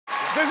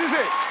This is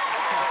it.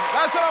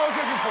 That's what I was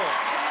looking for.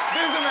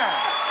 This is the man,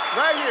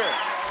 right here.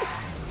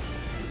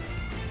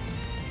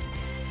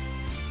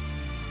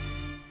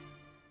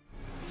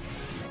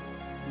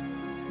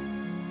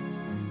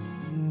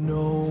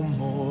 No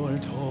more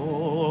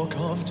talk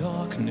of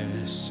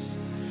darkness.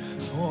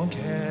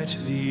 Forget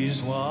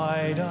these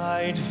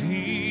wide-eyed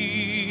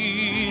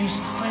fiends.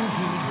 I'm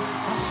here,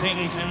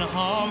 nothing can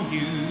harm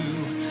you.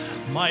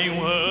 My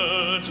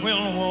words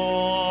will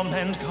warm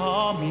and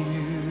calm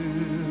you.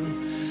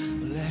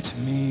 Let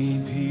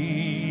me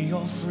be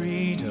your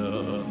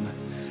freedom.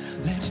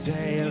 Let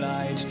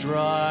daylight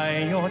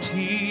dry your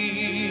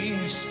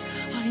tears.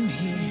 I'm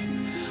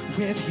here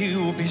with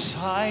you,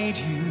 beside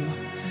you,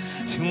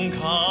 to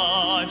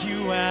guard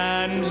you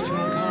and to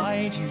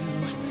guide you.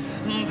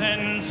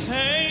 Then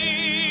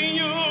say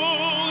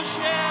you'll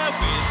share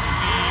with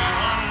me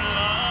one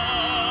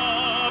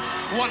love,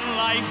 one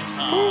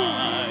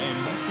lifetime.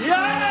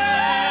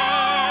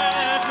 Yeah!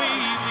 Let me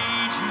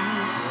lead you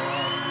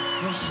from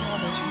your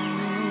solitude.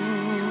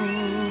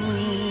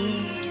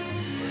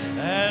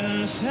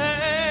 And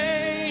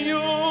say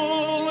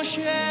you'll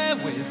share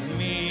with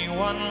me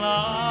one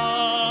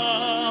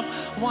love,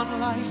 one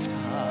lifetime.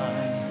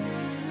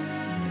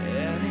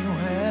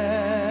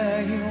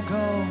 Anywhere you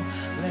go,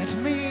 let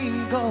me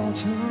go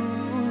too.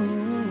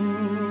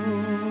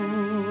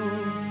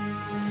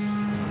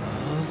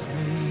 Love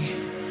me,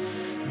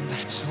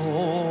 that's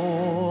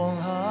all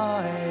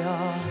I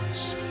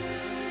ask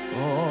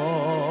of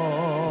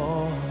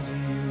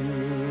you.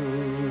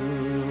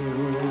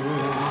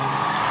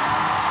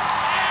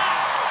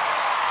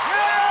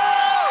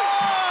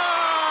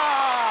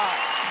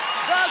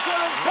 That's what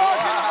I'm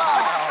talking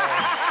about.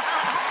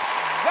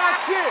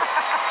 That's it.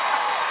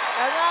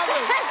 And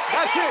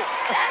that's it.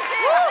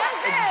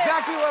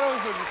 Exactly what I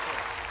was looking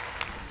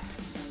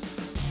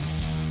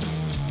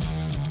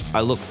for.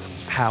 I look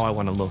how I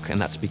want to look, and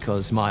that's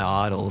because my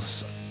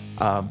idols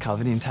are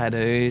covered in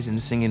tattoos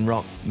and sing in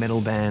rock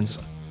metal bands.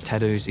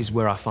 Tattoos is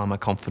where I find my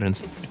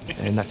confidence,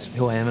 and that's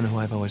who I am and who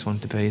I've always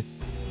wanted to be.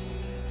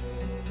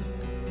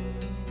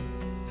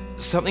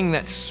 Something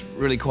that's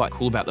really quite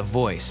cool about The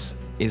Voice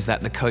is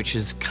that the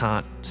coaches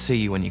can't see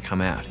you when you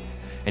come out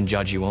and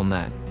judge you on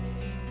that.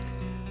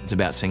 It's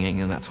about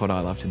singing, and that's what I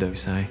love to do,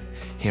 so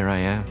here I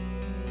am.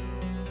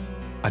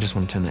 I just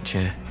want to turn that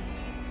chair.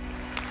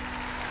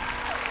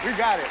 We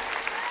got it.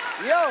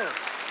 Yo,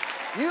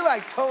 you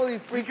like totally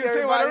freaked You can say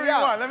everybody whatever you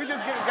out. want. Let me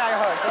just give a guy a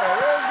hug. Come on,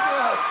 let's give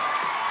a hug.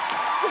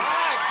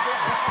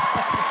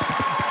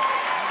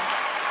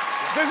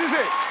 This is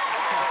it.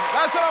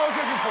 That's what I was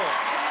looking for.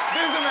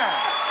 This is the man,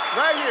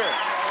 right here.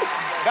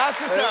 That's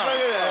the sound.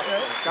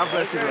 God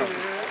bless you, bro.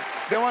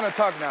 They want to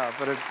talk now,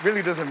 but it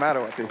really doesn't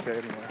matter what they say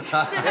anymore.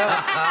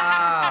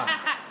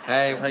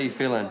 Hey, how you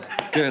feeling?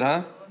 Good,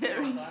 huh?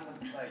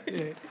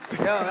 Yo,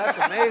 that's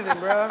amazing,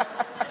 bro.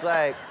 It's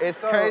like,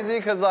 it's crazy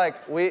because like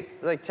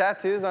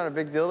tattoos aren't a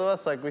big deal to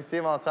us. Like we see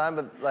them all the time,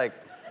 but like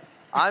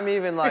I'm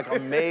even like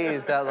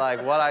amazed at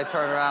like what I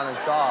turned around and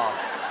saw.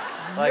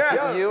 Like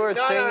you were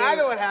singing. No, I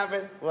know what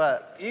happened.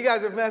 What? You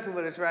guys were messing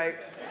with us, right?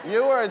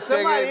 You weren't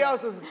singing. Somebody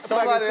else was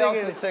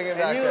singing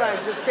back and you there.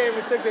 like just came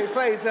and took their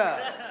place, huh?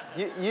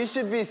 You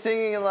should be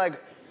singing in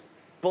like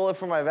Bullet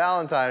for My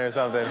Valentine or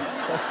something.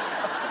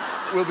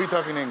 We'll be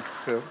talking ink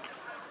too.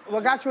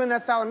 What got you in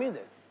that style of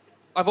music?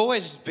 I've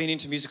always been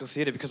into musical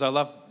theatre because I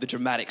love the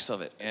dramatics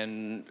of it,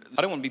 and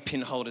I don't want to be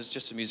pinholed as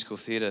just a musical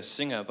theatre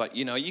singer, but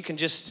you know, you can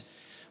just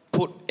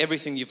put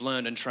everything you've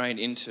learned and trained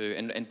into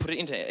and put it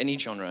into any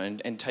genre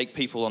and take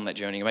people on that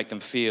journey and make them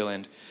feel,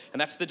 and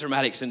that's the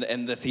dramatics and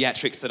the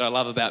theatrics that I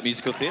love about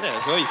musical theatre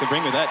as well. You can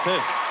bring with that too.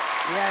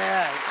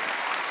 Yeah.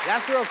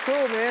 That's real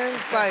cool, man.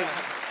 It's like,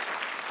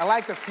 I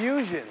like the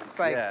fusion. It's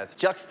like... Yeah, it's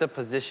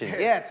juxtaposition.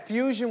 Yeah, it's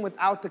fusion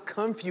without the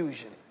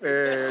confusion.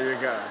 There you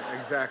go,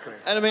 exactly.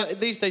 And I mean,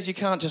 these days you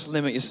can't just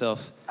limit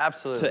yourself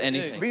Absolutely. to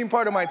anything. Being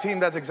part of my team,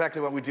 that's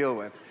exactly what we deal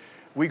with.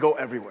 We go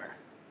everywhere,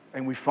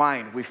 and we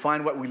find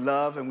what we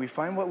love, and we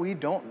find what we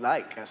don't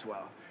like as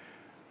well.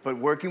 But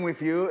working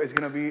with you is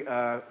gonna be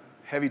a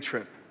heavy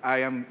trip. I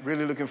am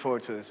really looking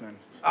forward to this, man.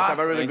 Let's have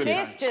a really good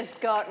time. This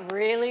just got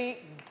really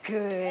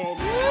good.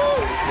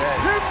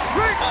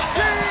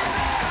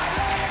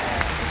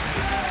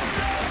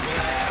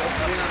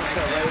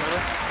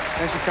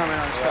 Thanks for coming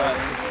on the show.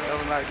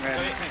 Love and light, man.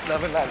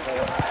 Love and light,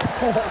 brother.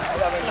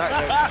 Love and light,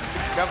 man.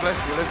 God bless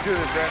you. Let's do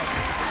this, man.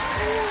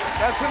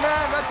 That's the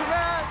man. That's the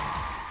man.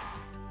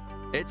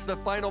 It's the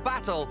final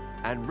battle,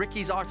 and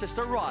Ricky's artists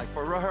arrive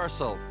for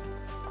rehearsal.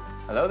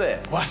 Hello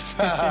there. What's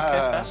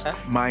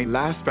up? My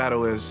last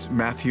battle is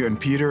Matthew and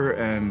Peter,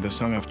 and the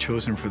song I've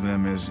chosen for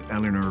them is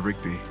Eleanor,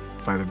 Rigby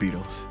by the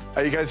Beatles.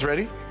 Are you guys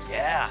ready?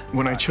 Yeah.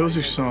 When I chose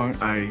this song,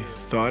 I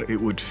thought it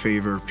would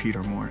favor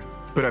Peter more.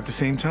 But at the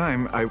same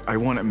time, I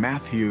wanted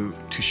Matthew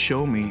to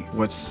show me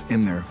what's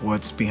in there,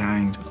 what's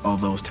behind all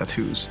those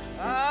tattoos.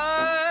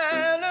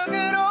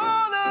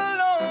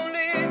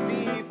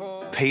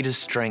 Peter's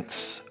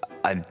strengths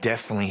are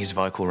definitely his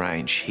vocal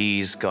range.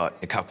 He's got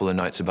a couple of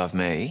notes above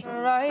me.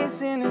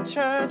 face in a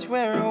church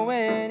where a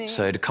wedding.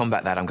 So to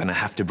combat that, I'm going to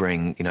have to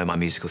bring, you know, my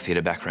musical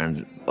theatre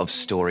background of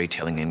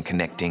storytelling and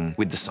connecting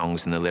with the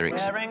songs and the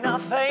lyrics. Wearing a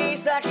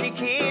face that she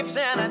keeps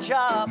in a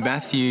job.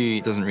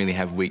 Matthew doesn't really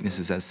have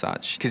weaknesses as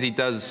such, because he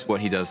does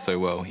what he does so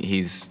well.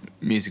 He's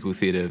musical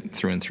theatre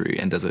through and through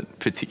and does it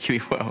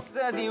particularly well.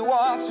 As he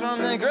walks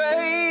from the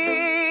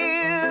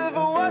grave,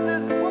 what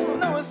does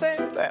Noah say?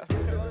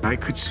 I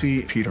could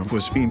see Peter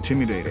was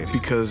intimidated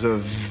because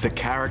of the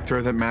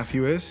character that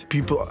Matthew is.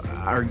 People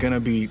are gonna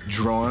be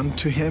drawn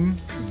to him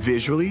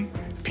visually.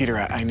 Peter,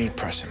 I need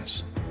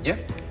presence. Yeah.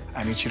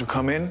 I need you to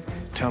come in,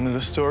 tell me the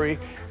story,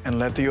 and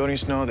let the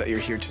audience know that you're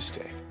here to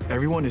stay.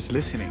 Everyone is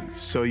listening,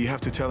 so you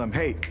have to tell them,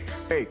 hey,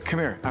 come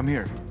here, I'm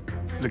here.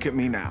 Look at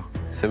me now.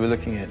 So we're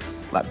looking at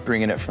like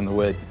bringing it from the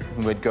word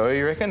go,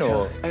 you reckon,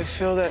 or? I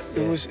feel that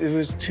it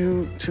was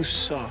too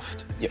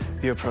soft. Yep.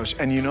 The approach,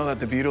 and you know that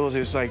the Beatles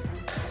is like,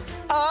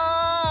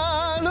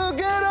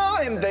 look at all,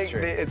 and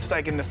it's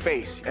like in the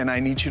face. And I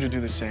need you to do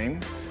the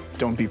same.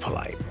 Don't be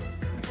polite.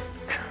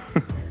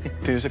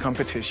 There's a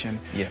competition.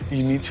 Yeah.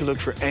 You need to look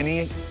for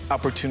any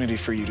opportunity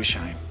for you to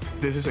shine.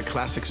 This is a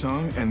classic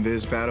song, and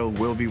this battle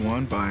will be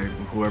won by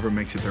whoever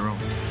makes it their own.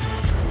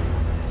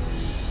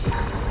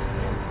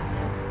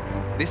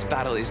 This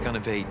battle is going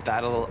to be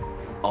battle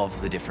of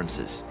the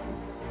differences.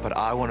 But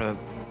I want to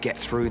get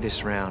through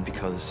this round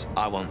because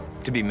I want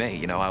to be me,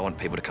 you know, I want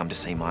people to come to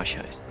see my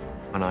shows.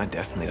 And I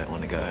definitely don't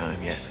want to go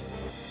home yet.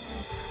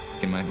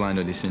 In my blind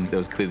audition, there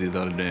was clearly a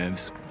lot of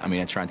nerves. I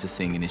mean, I tried to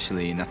sing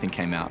initially and nothing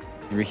came out.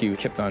 Ricky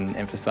kept on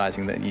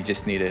emphasizing that you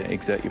just need to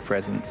exert your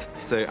presence.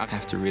 So I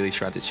have to really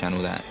try to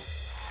channel that.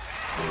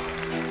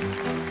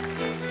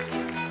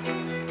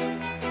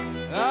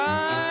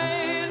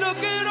 I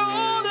look at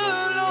all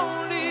the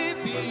lonely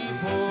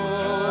people.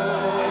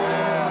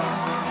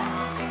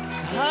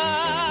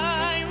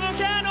 I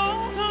look at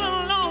all the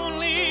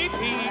lonely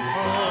people.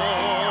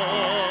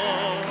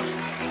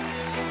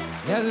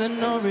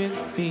 Eleanor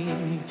Rigby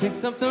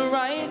picks up the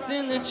rice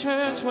in the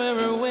church where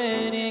her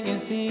wedding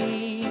is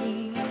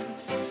being.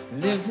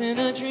 Lives in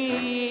a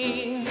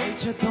dream.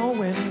 Waits at the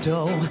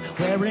window,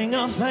 wearing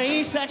a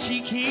face that she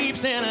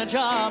keeps in a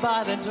jar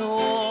by the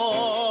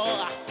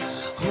door.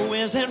 Who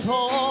is it for?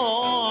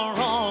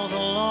 All the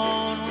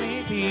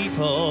lonely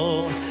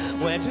people.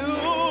 Where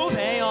do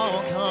they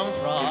all come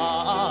from?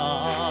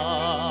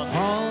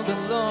 All the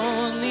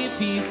lonely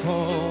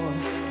people,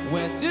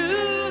 where do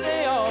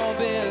they all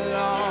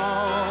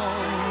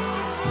belong?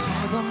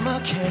 Father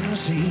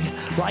Mackenzie,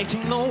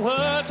 writing the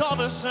words of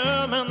a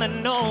sermon that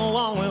no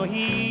one will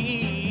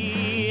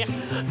hear.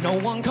 No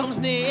one comes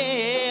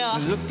near.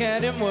 Look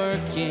at him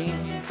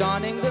working,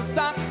 donning the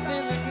socks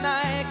in the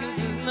night, 'cause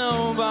there's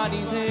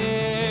nobody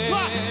there.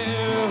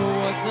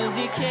 What does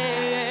he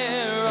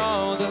care?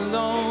 All the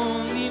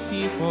lonely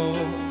people,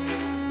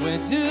 where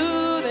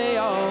do they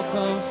all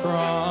come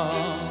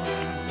from?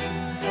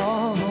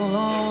 All the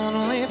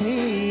lonely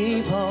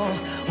people,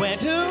 where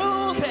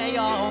do they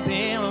all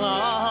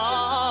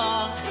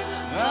belong?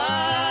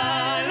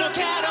 I look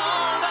at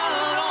all the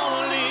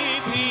lonely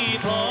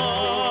people.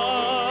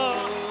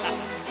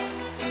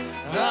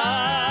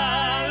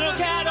 I look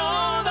at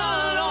all the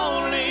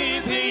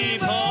lonely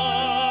people.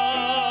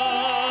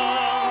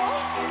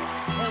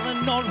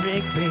 Eleanor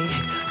Rigby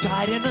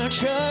died in a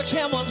church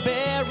and was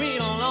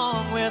buried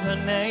along with her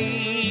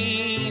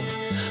name.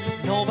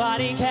 But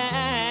nobody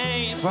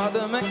came.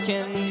 Father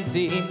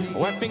Mackenzie,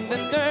 wiping the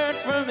dirt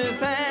from his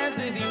hands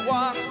as he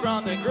walks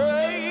from the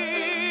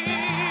grave.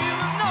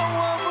 No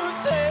one was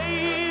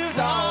saved.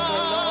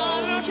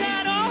 All the lonely Look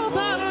at all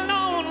the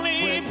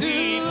lonely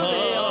people.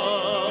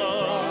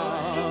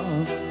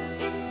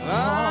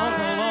 All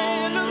the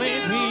lonely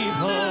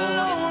people.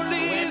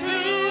 Where do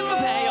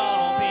they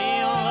all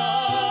belong?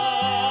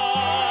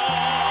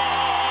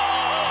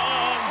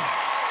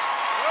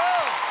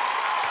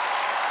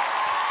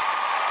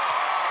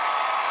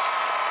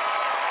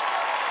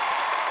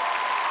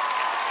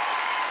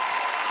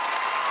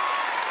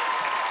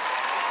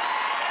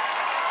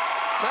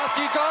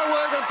 Matthew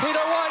Garwood and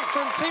Peter White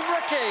from Team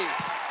Ricky.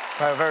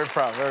 Very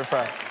proud, very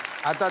proud.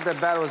 I thought that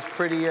battle was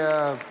pretty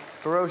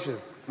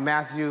ferocious.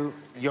 Matthew,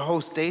 your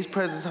whole stage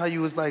presence, how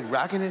you was like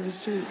rocking it and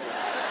shit.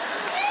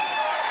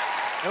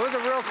 It was a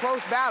real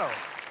close battle.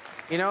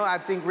 You know, I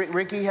think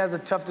Ricky has a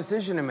tough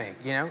decision to make,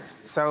 you know?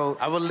 So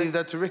I would leave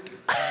that to Ricky.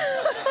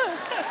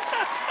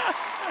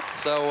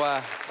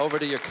 So over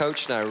to your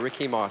coach now,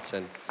 Ricky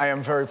Martin. I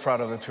am very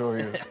proud of the two of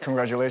you.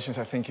 Congratulations,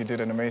 I think you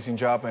did an amazing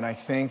job, and I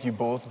think you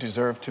both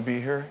deserve to be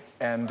here.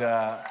 And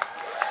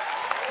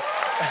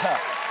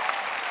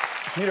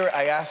Peter,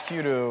 I asked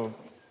you to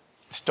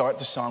start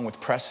the song with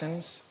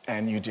presence,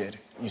 and you did.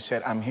 You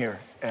said, I'm here,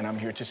 and I'm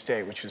here to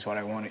stay, which is what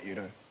I wanted you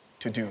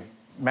to do.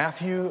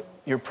 Matthew,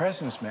 your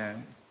presence,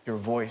 man, your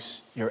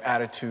voice, your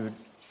attitude,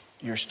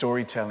 your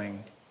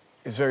storytelling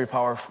is very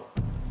powerful.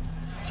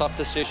 Tough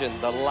decision,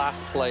 the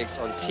last place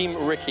on Team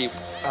Ricky.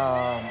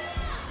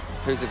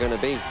 Who's it gonna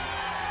be?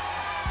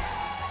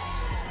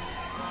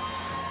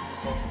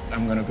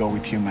 I'm gonna go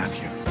with you,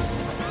 Matthew.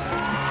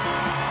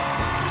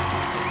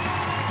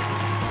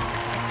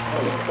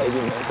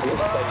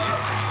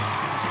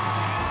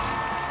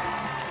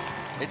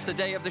 It's the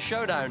day of the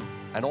showdown,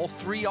 and all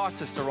 3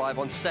 artists arrive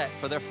on set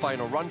for their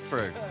final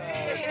run-through.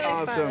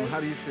 Awesome. How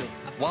do you feel?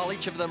 While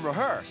each of them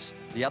rehearse,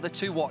 the other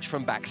 2 watch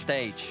from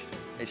backstage.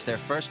 It's their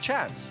first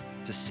chance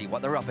to see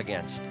what they're up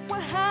against.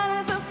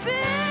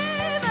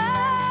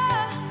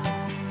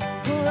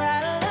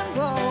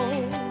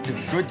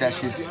 It's good that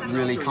she's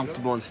really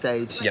comfortable on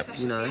stage. Yep.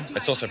 You know.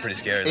 It's also pretty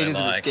scary. It is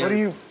a bit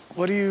scary.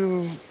 What do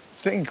you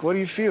think? What do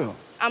you feel?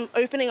 I'm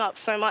opening up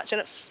so much,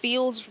 and it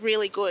feels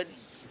really good.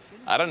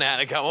 I don't know how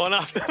to go on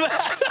after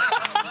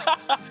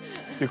that.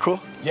 You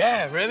cool?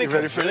 Yeah, really You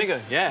ready for really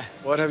this? good. Yeah.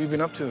 What have you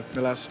been up to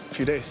the last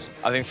few days?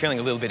 I've been feeling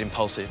a little bit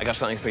impulsive. I got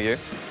something for you.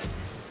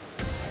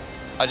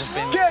 I just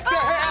been. Get the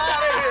hell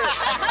out of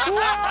here!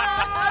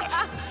 What?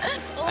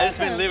 I just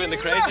been living the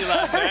crazy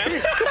life, man.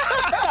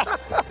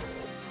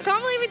 I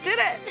can't believe we did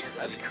it.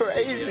 That's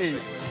crazy.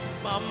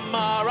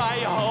 Mama,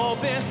 I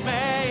hope this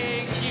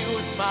makes you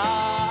smile.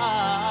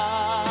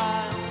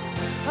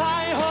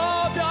 I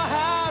hope you're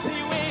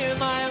happy with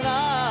my life.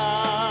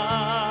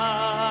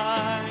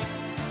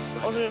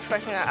 I wasn't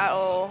expecting that at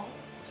all.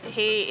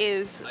 He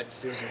is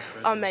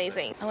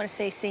amazing. I want to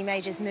see C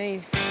Major's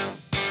moves.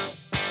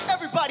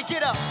 Everybody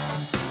get up.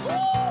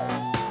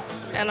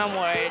 And I'm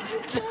worried.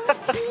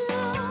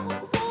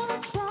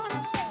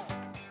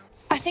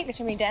 I think this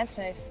would be dance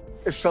moves.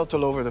 It felt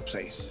all over the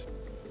place.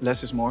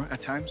 Less is more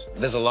at times.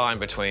 There's a line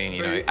between,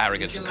 you know,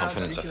 arrogance and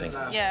confidence, I think.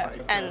 Yeah,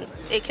 and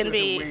it can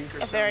be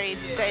a very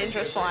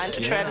dangerous line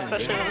to tread,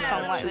 especially with a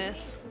song like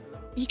this.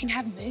 You can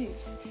have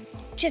moves,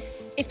 just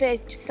if they're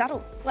just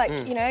subtle. Like,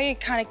 you know, you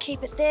kind of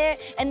keep it there,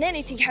 and then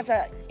if you have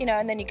that, you know,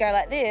 and then you go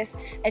like this,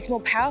 it's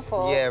more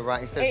powerful. Yeah,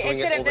 right. Instead of doing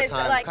it all the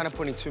time, like, kind of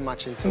putting too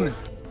much into it.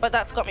 But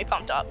that's got me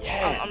pumped up.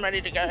 Yeah. I'm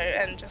ready to go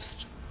and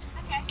just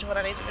do what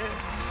I need to do.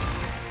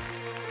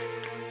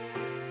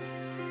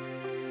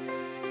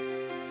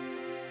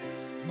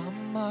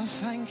 Mama,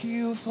 thank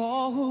you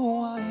for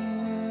who I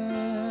am.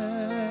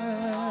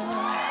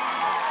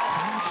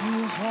 Thank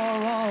you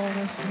for all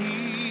the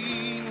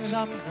things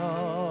I'm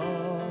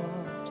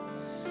not.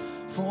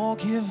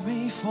 Forgive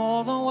me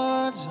for the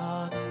words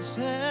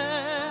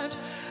unsaid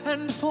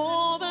and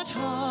for the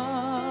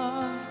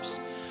times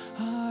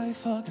I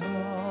forgot.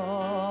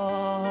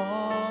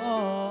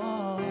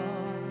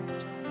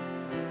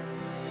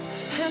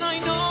 And I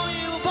know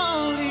you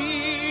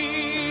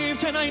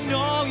believed, and I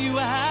know you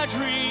had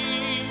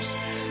dreams,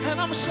 and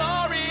I'm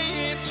sorry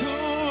it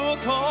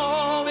took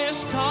all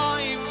this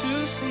time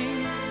to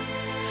see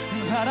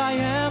that I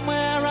am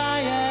where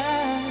I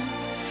am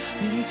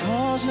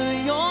because of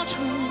your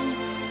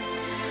truth.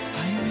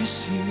 I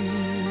miss you,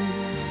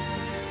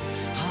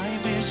 I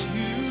miss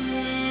you.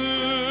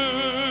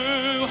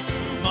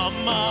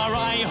 Mama,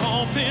 I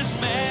hope this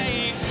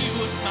makes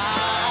you smile.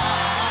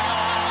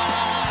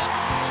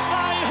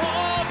 I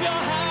hope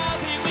you're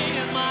happy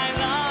with my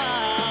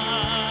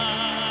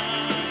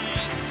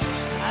life.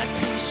 At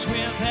peace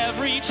with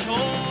every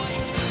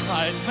choice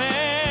I've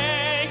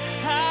made,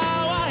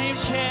 how I've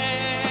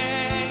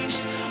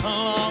changed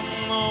along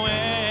the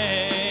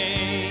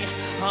way,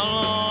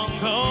 along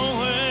the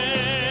way.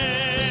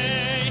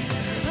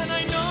 And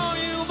I know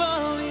you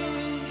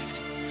believed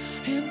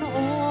in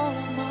all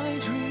of my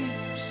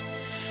dreams,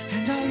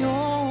 and I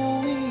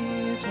owe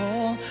it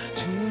all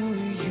to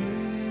you,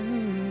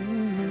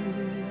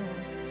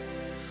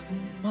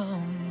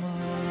 Mama.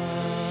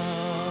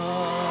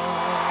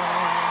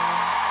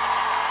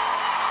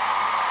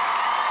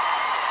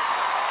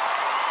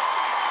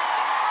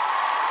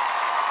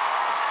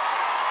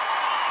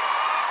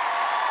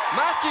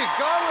 Matthew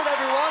Garwood,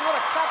 everyone. What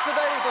a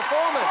captivating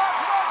performance.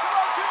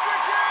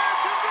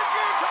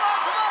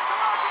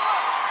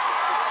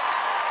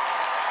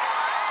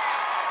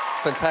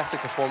 Fantastic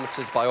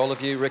performances by all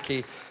of you.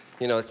 Ricky,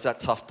 you know, it's that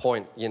tough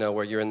point, you know,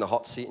 where you're in the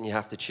hot seat and you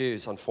have to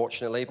choose,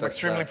 unfortunately. I'm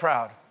extremely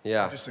proud.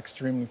 Yeah. I'm just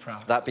extremely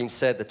proud. That being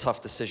said, the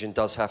tough decision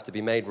does have to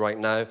be made right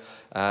now.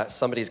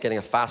 Somebody's getting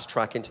a fast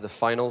track into the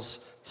finals,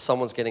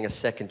 someone's getting a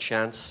second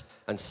chance,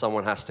 and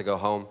someone has to go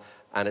home,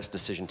 and it's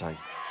decision time.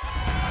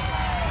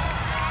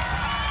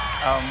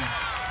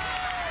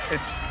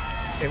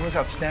 It was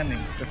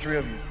outstanding, the 3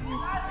 of you.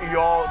 You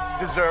all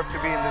deserve to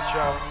be in this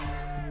show.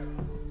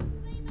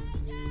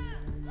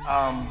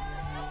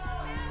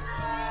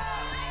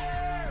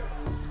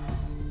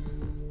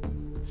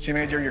 C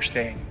Major, you're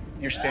staying.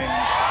 You're staying. Ladies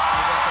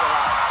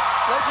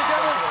and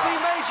gentlemen, C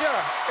Major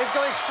is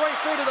going straight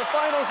through to the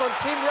finals on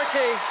Team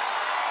Ricky.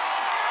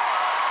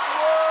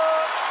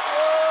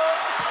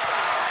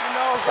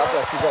 God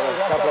bless you, brother.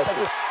 God bless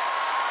you.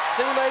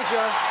 C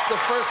Major, the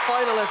first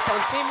finalist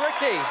on Team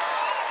Ricky.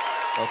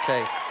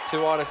 Okay,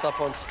 2 artists up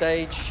on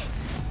stage.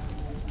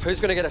 Who's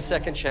going to get a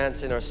second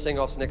chance in our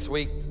sing-offs next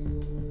week?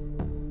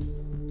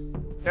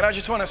 And I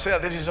just want to say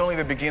that this is only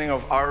the beginning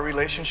of our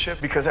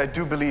relationship because I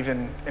do believe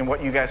in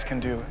what you guys can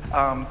do.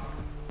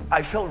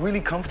 I felt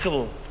really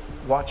comfortable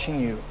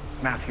watching you,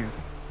 Matthew.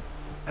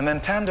 And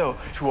then Tando,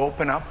 to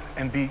open up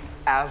and be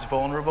as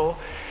vulnerable,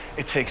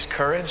 it takes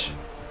courage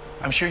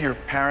I'm sure your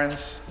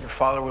parents, your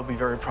father will be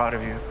very proud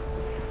of you.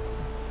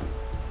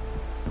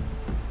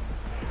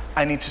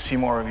 I need to see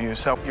more of you,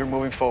 so you're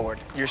moving forward.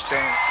 You're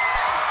staying.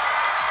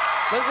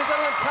 Ladies and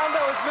gentlemen,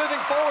 Tando is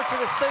moving forward to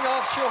the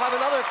sing-off. She'll have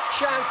another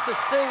chance to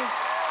sing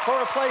for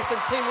a place in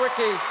Team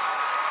Ricky.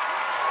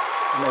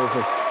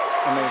 Amazing.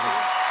 Amazing.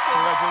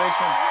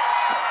 Congratulations.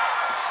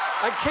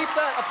 And keep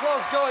that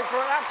applause going for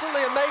an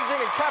absolutely amazing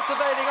and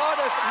captivating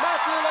artist,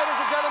 Matthew, ladies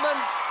and gentlemen.